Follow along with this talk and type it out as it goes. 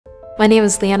My name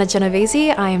is Leanna Genovese.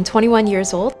 I am 21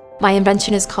 years old. My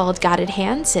invention is called Guided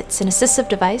Hands. It's an assistive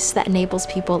device that enables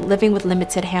people living with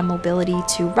limited hand mobility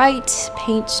to write,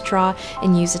 paint, draw,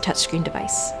 and use a touchscreen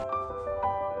device.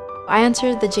 I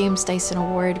entered the James Dyson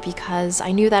Award because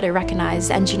I knew that it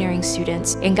recognized engineering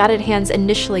students, and Guided Hands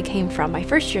initially came from my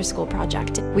first year school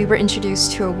project. We were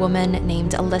introduced to a woman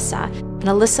named Alyssa, and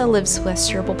Alyssa lives with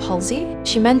cerebral palsy.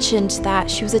 She mentioned that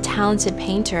she was a talented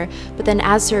painter, but then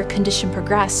as her condition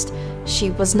progressed,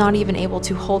 she was not even able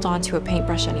to hold on to a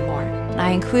paintbrush anymore. And I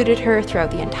included her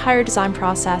throughout the entire design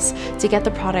process to get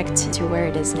the product to where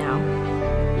it is now.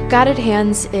 Guided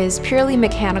Hands is purely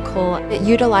mechanical. It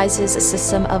utilizes a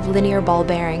system of linear ball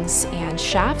bearings and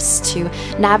shafts to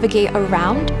navigate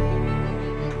around.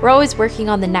 We're always working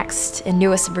on the next and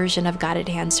newest version of Guided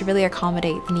Hands to really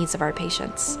accommodate the needs of our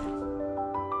patients.